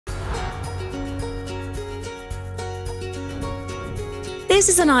This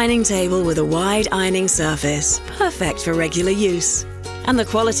is an ironing table with a wide ironing surface, perfect for regular use. And the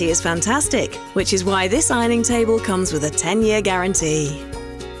quality is fantastic, which is why this ironing table comes with a 10-year guarantee.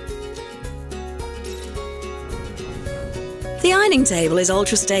 The ironing table is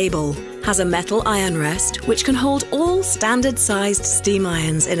ultra-stable, has a metal iron rest which can hold all standard-sized steam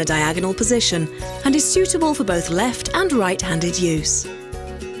irons in a diagonal position and is suitable for both left and right-handed use.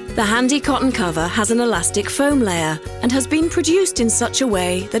 The handy cotton cover has an elastic foam layer and has been produced in such a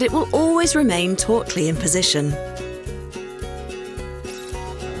way that it will always remain tautly in position.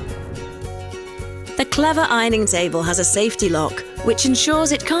 The clever ironing table has a safety lock which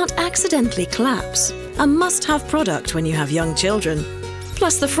ensures it can't accidentally collapse, a must-have product when you have young children.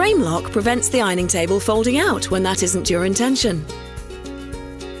 Plus, the frame lock prevents the ironing table folding out when that isn't your intention.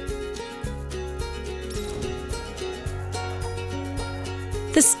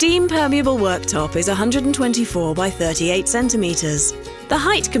 The steam-permeable worktop is 124 by 38 centimetres. The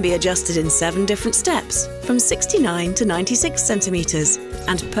height can be adjusted in 7 different steps, from 69 to 96 centimetres,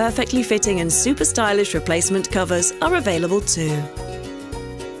 and perfectly fitting and super stylish replacement covers are available too.